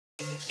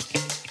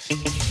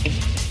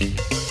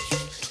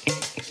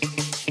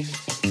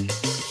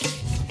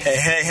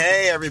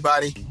Hey,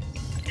 everybody.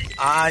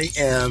 I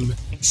am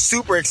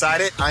super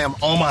excited. I am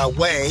on my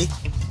way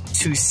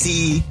to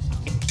see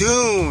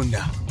Dune.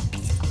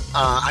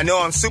 I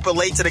know I'm super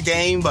late to the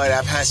game, but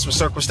I've had some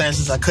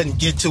circumstances I couldn't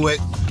get to it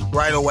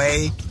right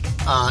away.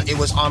 It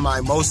was on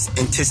my most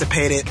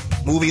anticipated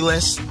movie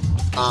list.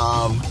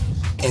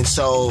 And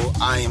so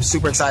I am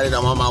super excited.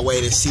 I'm on my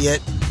way to see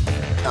it.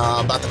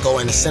 About to go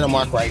into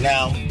Cinemark right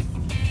now.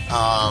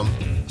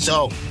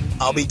 So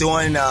I'll be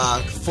doing a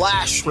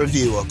flash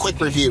review, a quick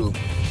review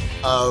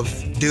of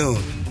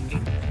Dune.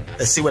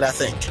 Let's see what I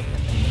think.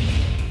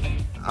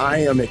 I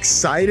am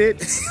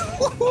excited.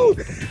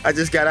 I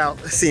just got out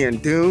seeing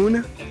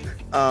Dune.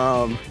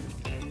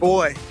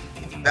 Boy,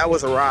 that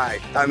was a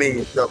ride. I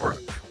mean,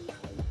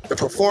 the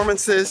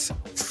performances,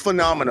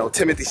 phenomenal.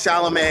 Timothée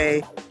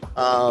Chalamet,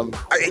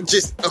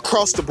 just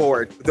across the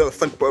board, the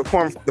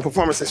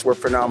performances were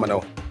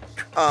phenomenal.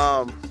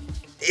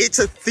 It's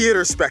a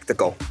theater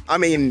spectacle. I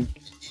mean,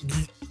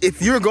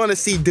 if you're going to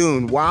see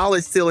Dune while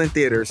it's still in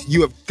theaters,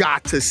 you have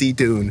got to see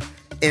Dune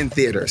in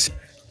theaters.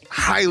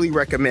 Highly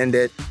recommend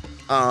it.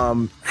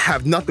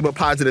 Have nothing but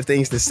positive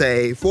things to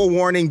say.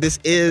 Forewarning, this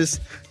is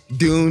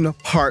Dune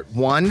Part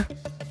 1.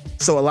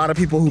 So a lot of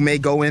people who may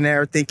go in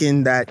there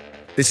thinking that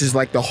this is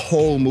like the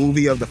whole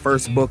movie of the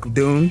first book of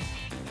Dune.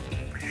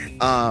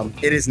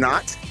 It is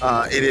not.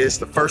 It is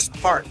the first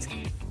part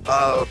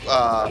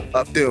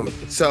of Dune.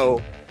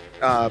 So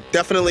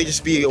definitely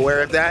just be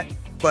aware of that.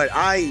 But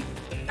I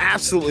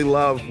absolutely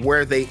love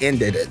where they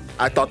ended it.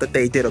 I thought that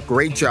they did a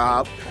great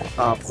job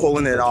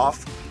pulling it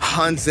off.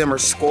 Hans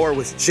Zimmer's score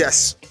was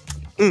just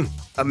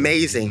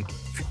amazing.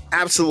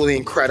 Absolutely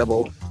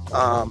incredible.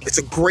 It's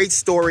a great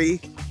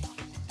story.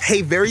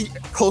 Pay very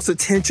close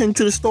attention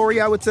to the story,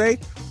 I would say.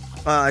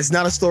 It's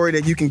not a story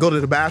that you can go to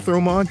the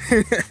bathroom on,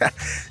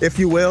 if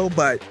you will,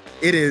 but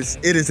it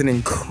is an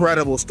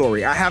incredible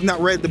story. I have not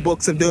read the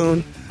books of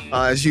Dune.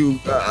 I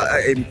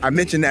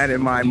mentioned that in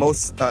my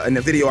in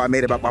the video I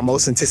made about my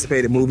most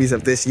anticipated movies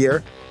of this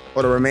year,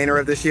 or the remainder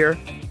of this year.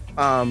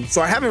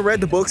 So I haven't read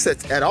the books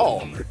at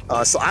all.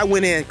 So I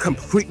went in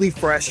completely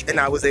fresh and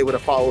I was able to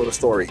follow the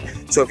story.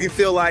 So if you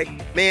feel like,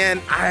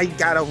 man, I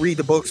gotta read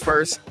the books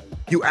first,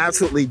 you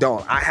absolutely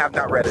don't. I have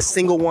not read a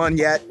single one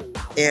yet,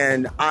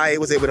 and I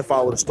was able to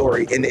follow the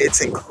story, and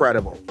it's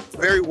incredible.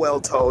 Very well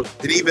told.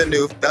 Denis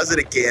Villeneuve does it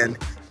again,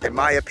 in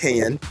my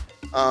opinion.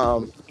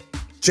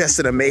 Just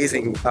an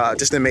amazing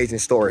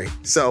story.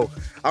 So,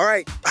 all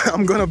right,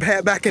 I'm gonna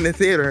head back in the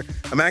theater.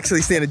 I'm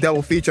actually seeing a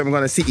double feature. I'm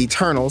gonna see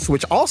Eternals,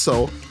 which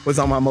also was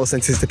on my most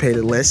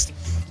anticipated list.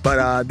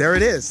 But there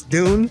it is,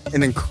 Dune,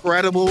 an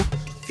incredible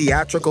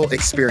theatrical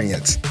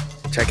experience.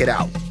 Check it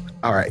out.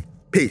 All right,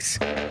 peace.